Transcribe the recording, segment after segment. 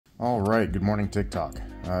All right, good morning TikTok.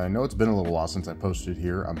 I know it's been a little while since I posted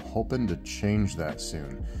here. I'm hoping to change that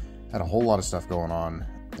soon. Had a whole lot of stuff going on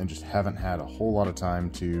and just haven't had a whole lot of time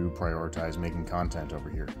to prioritize making content over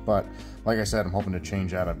here. But like I said, I'm hoping to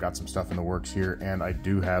change that. I've got some stuff in the works here, and I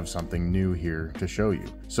do have something new here to show you.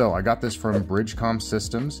 So I got this from BridgeCom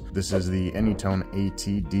Systems. This is the AnyTone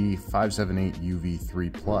AT-D578UV III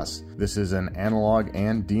Plus. This is an analog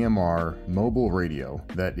and DMR mobile radio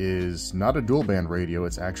that is not a dual band radio,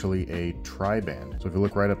 it's actually a tri-band. So if you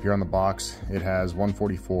look right up here on the box, it has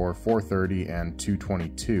 144, 430, and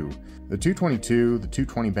 222. The 222, the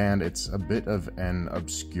 220 band, it's a bit of an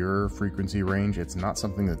obscure frequency range. It's not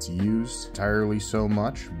something that's used entirely so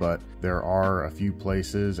much, but there are a few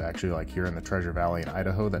places, actually like here in the Treasure Valley in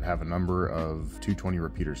Idaho, that have a number of 220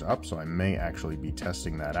 repeaters up, so I may actually be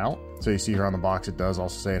testing that out. So you see here on the box, it does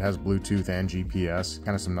also say it has Bluetooth and GPS,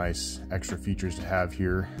 kind of some nice extra features to have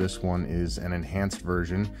here. This one is an enhanced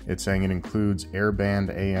version. It's saying it includes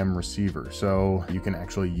airband AM receiver, so you can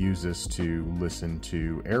actually use this to listen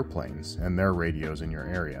to airplanes and their radios in your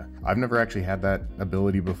area. I've never actually had that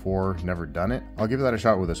ability before, never done it. I'll give that a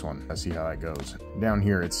shot with this one. Let's see how that goes. Down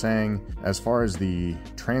here it's saying, as far as the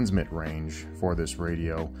transmit range for this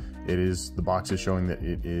radio, the box is showing that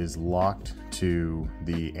it is locked to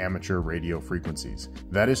the amateur radio frequencies.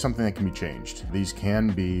 That is something that can be changed. These can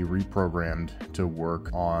be reprogrammed to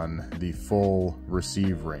work on the full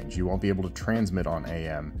receive range. You won't be able to transmit on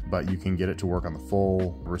AM, but you can get it to work on the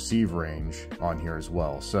full receive range on here as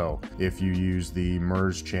well. So if you use the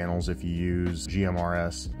MERS channels, if you use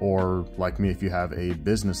GMRS, or like me, if you have a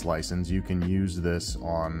business license, you can use this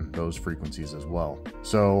on those frequencies as well.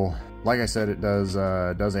 So like I said, it does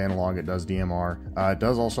analog, it does DMR. It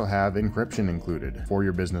does also have encryption included for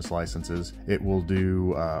your business licenses. It will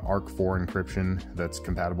do ARC4 encryption that's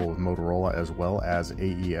compatible with Motorola, as well as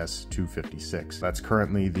AES-256. That's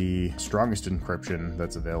currently the strongest encryption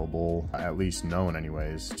that's available, at least known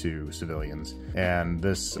anyways, to civilians. And the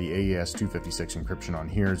AES-256 encryption on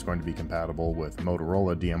here is going to be compatible with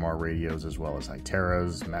Motorola DMR radios, as well as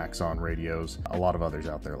Hytera's, Maxon radios, a lot of others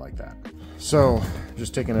out there like that. So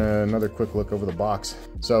just taking another quick look over the box.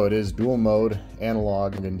 So it is dual mode,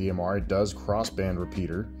 analog and DMR. It does crossband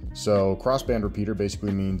repeater. So crossband repeater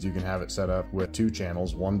basically means you can have it set up with two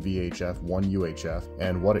channels, one VHF, one UHF,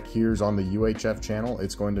 and what it hears on the UHF channel,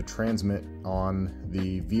 it's going to transmit on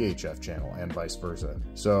the VHF channel and vice versa.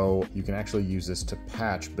 So you can actually use this to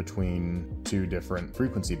patch between two different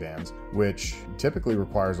frequency bands, which typically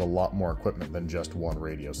requires a lot more equipment than just one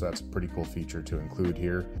radio. So that's a pretty cool feature to include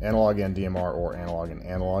here. Analog and DMR, or analog and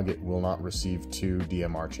analog, it will not receive two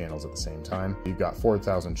DMR channels at the same time. You've got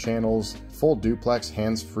 4,000 channels, full duplex,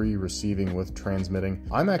 hands-free receiving with transmitting.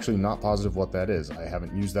 I'm actually not positive what that is. I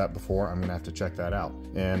haven't used that before. I'm gonna have to check that out,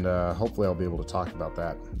 and hopefully I'll be able to talk about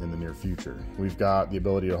that in the near future. We've got the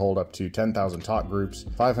ability to hold up to 10,000 talk groups,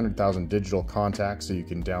 500,000 digital contacts, so you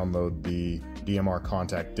can download the DMR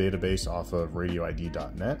contact database off of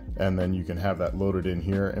radioid.net, and then you can have that loaded in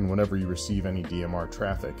here, and whenever you receive any DMR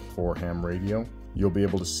traffic for ham radio, you'll be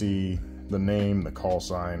able to see the name, the call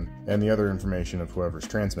sign, and the other information of whoever's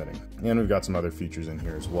transmitting. And we've got some other features in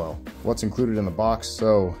here as well. What's included in the box?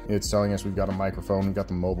 So it's telling us we've got a microphone, we've got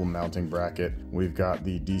the mobile mounting bracket, we've got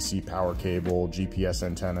the DC power cable, GPS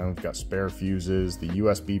antenna, we've got spare fuses, the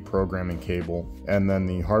USB programming cable, and then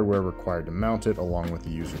the hardware required to mount it, along with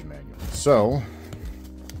the user's manual. So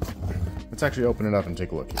let's actually open it up and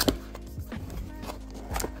take a look here.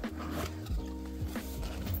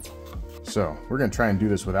 So we're going to try and do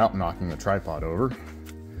this without knocking the tripod over.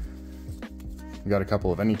 We got a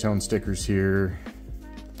couple of AnyTone stickers here,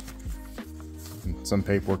 and some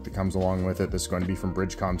paperwork that comes along with it. This is going to be from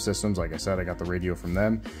BridgeCom Systems. Like I said, I got the radio from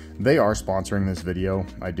them. They are sponsoring this video.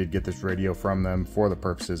 I did get this radio from them for the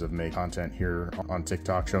purposes of making content here on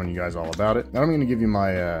TikTok, showing you guys all about it. Now I'm going to give you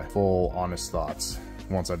my full honest thoughts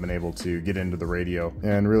once I've been able to get into the radio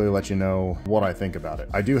and really let you know what I think about it.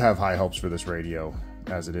 I do have high hopes for this radio.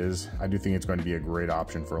 As it is, I do think it's going to be a great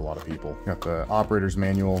option for a lot of people. Got the operator's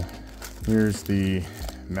manual. Here's the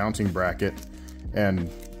mounting bracket, and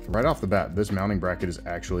right off the bat, this mounting bracket is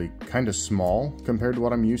actually kind of small compared to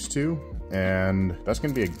what I'm used to, and that's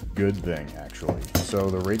going to be a good thing actually. So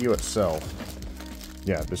the radio itself,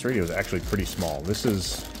 yeah, this radio is actually pretty small. This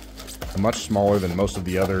is much smaller than most of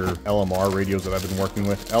the other LMR radios that I've been working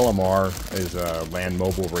with. LMR is a land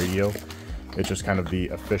mobile radio. It's just kind of the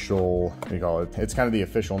official, what do you call it? It's kind of the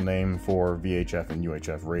official name for VHF and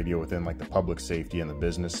UHF radio within like the public safety and the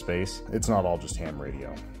business space. It's not all just ham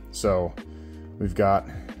radio. So we've got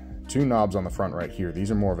two knobs on the front right here.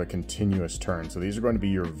 These are more of a continuous turn. So these are going to be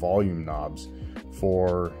your volume knobs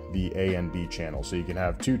for the A and B channel. So you can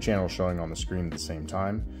have two channels showing on the screen at the same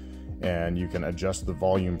time, and you can adjust the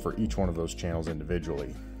volume for each one of those channels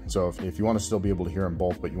individually. So if you want to still be able to hear them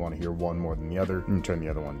both, but you want to hear one more than the other, you can turn the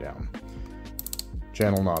other one down.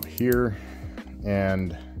 Channel knob here,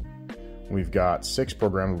 and we've got 6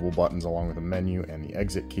 programmable buttons along with a menu and the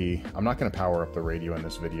exit key. I'm not going to power up the radio in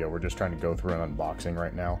this video. We're just trying to go through an unboxing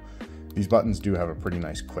right now. These buttons do have a pretty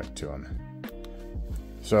nice click to them.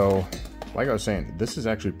 So, like I was saying, this is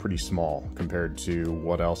actually pretty small compared to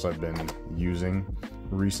what else I've been using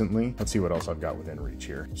recently. Let's see what else I've got within reach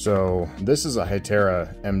here. So this is a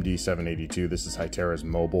Hytera MD782. This is Hytera's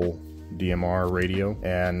mobile DMR radio,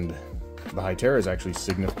 and the Hytera is actually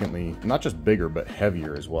significantly not just bigger but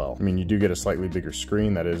heavier as well. I mean, you do get a slightly bigger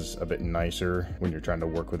screen that is a bit nicer when you're trying to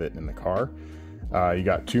work with it in the car. You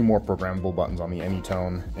got 2 more programmable buttons on the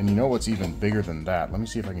AnyTone, and you know what's even bigger than that? Let me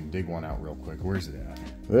see if I can dig one out real quick. Where's it at?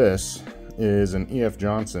 This is an E.F.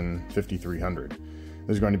 Johnson 5300.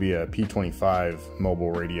 There's going to be a P25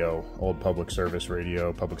 mobile radio, old public service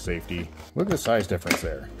radio, public safety. Look at the size difference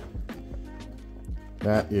there.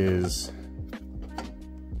 That is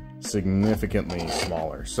significantly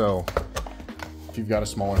smaller. So if you've got a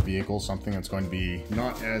smaller vehicle, something that's going to be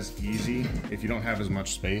not as easy, if you don't have as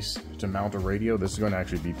much space to mount a radio, this is going to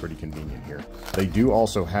actually be pretty convenient here. They do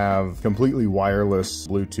also have completely wireless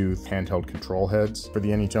Bluetooth handheld control heads for the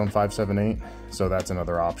AnyTone 578, so that's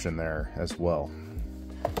another option there as well.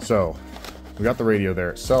 So we got the radio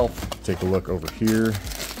there itself. Take a look over here.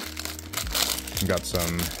 We got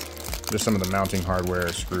just some of the mounting hardware,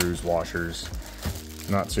 screws, washers.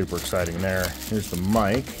 Not super exciting there. Here's the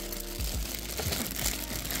mic.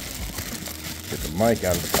 Get the mic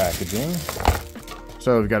out of the packaging.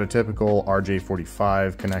 So we've got a typical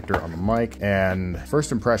RJ45 connector on the mic, and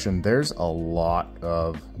first impression, there's a lot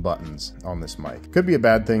of buttons on this mic. Could be a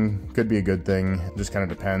bad thing, could be a good thing, just kind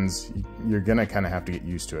of depends. You're gonna kind of have to get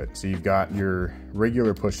used to it. So you've got your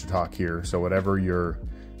regular push to talk here, so whatever your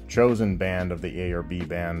chosen band of the A or B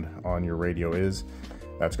band on your radio is,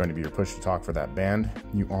 that's going to be your push to talk for that band.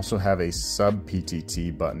 You also have a sub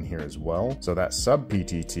PTT button here as well. So that sub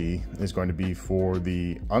PTT is going to be for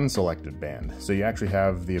the unselected band. So you actually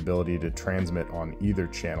have the ability to transmit on either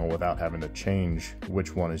channel without having to change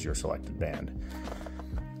which one is your selected band.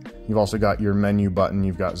 You've also got your menu button.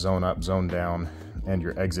 You've got zone up, zone down, and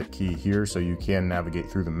your exit key here, so you can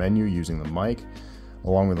navigate through the menu using the mic,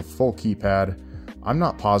 along with a full keypad. I'm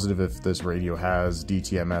not positive if this radio has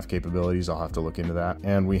DTMF capabilities. I'll have to look into that.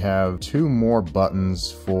 And we have 2 more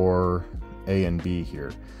buttons for A and B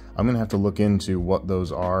here. I'm gonna have to look into what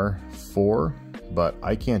those are for, but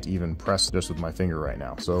I can't even press just with my finger right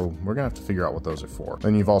now. So we're gonna have to figure out what those are for.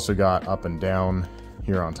 Then you've also got up and down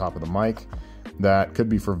here on top of the mic. That could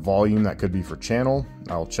be for volume, that could be for channel.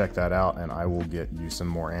 I'll check that out and I will get you some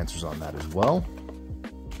more answers on that as well.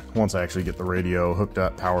 Once I actually get the radio hooked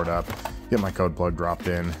up, powered up, get my code plug dropped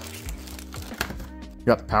in.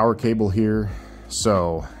 Got the power cable here.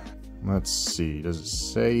 So let's see, does it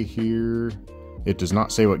say here? It does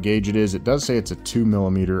not say what gauge it is. It does say it's a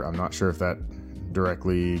 2mm. I'm not sure if that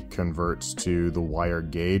directly converts to the wire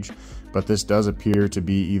gauge, but this does appear to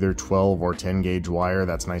be either 12 or 10 gauge wire.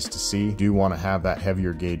 That's nice to see. You do want to have that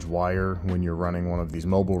heavier gauge wire when you're running one of these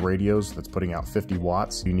mobile radios that's putting out 50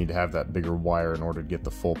 watts. You need to have that bigger wire in order to get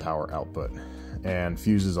the full power output. And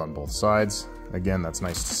fuses on both sides. Again, that's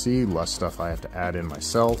nice to see. Less stuff I have to add in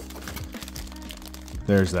myself.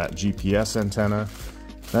 There's that GPS antenna.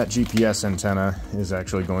 That GPS antenna is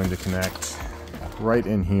actually going to connect right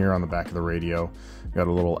in here on the back of the radio. Got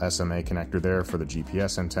a little SMA connector there for the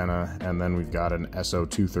GPS antenna, and then we've got an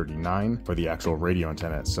SO239 for the actual radio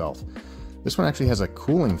antenna itself. This one actually has a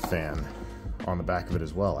cooling fan on the back of it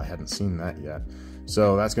as well. I hadn't seen that yet.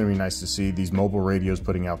 So that's going to be nice to see. These mobile radios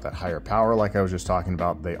putting out that higher power like I was just talking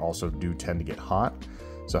about, they also do tend to get hot.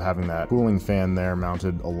 So having that cooling fan there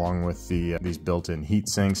mounted along with these built-in heat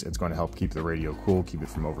sinks, it's going to help keep the radio cool, keep it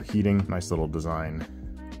from overheating. Nice little design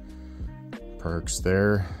perks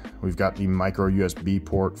there. We've got the micro USB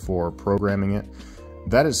port for programming it.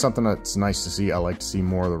 That is something that's nice to see. I like to see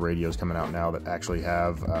more of the radios coming out now that actually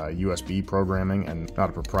have USB programming and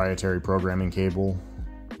not a proprietary programming cable.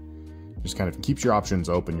 Just kind of keeps your options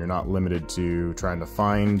open. You're not limited to trying to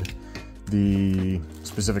find the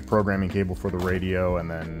specific programming cable for the radio and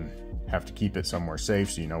then have to keep it somewhere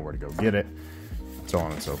safe so you know where to go get it, so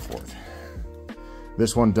on and so forth.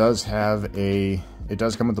 This one does have it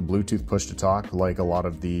does come with the Bluetooth push to talk like a lot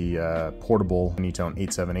of the portable AnyTone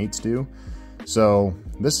 878s do. So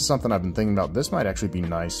this is something I've been thinking about. This might actually be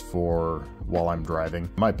nice for while I'm driving.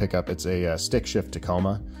 My pickup, it's a stick shift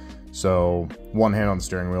Tacoma. So one hand on the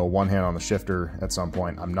steering wheel, one hand on the shifter at some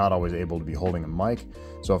point. I'm not always able to be holding a mic.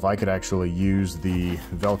 So if I could actually use the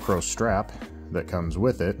Velcro strap that comes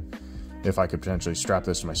with it, if I could potentially strap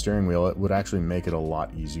this to my steering wheel, it would actually make it a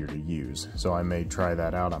lot easier to use. So I may try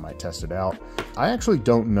that out, I might test it out. I actually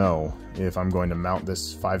don't know if I'm going to mount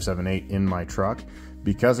this 578 in my truck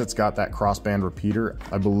because it's got that crossband repeater.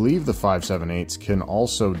 I believe the 578s can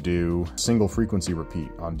also do single frequency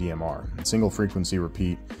repeat on DMR. And single frequency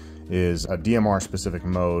repeat is a DMR specific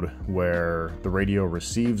mode where the radio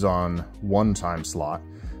receives on one time slot.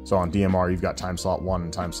 So on DMR, you've got time slot 1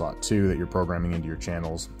 and time slot 2 that you're programming into your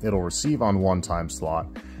channels. It'll receive on one time slot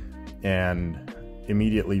and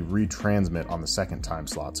immediately retransmit on the second time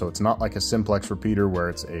slot. So it's not like a simplex repeater where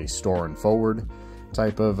it's a store and forward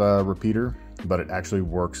type of repeater, but it actually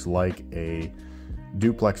works like a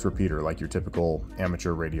duplex repeater, like your typical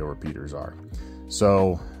amateur radio repeaters are.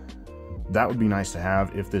 So that would be nice to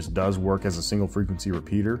have. If this does work as a single frequency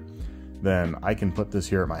repeater, then I can put this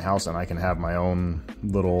here at my house and I can have my own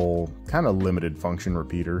little kind of limited function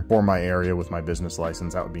repeater for my area with my business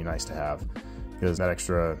license. That would be nice to have, because that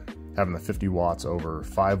extra, having the 50 watts over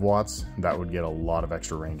 5 watts, that would get a lot of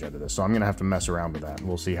extra range out of this. So I'm gonna have to mess around with that and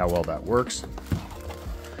we'll see how well that works.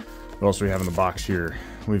 What else do we have in the box here?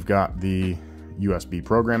 We've got the USB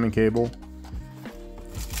programming cable,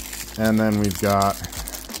 and then we've got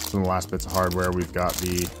some of the last bits of hardware. We've got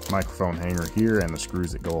the microphone hanger here and the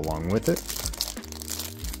screws that go along with it.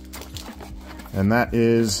 And that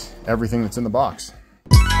is everything that's in the box.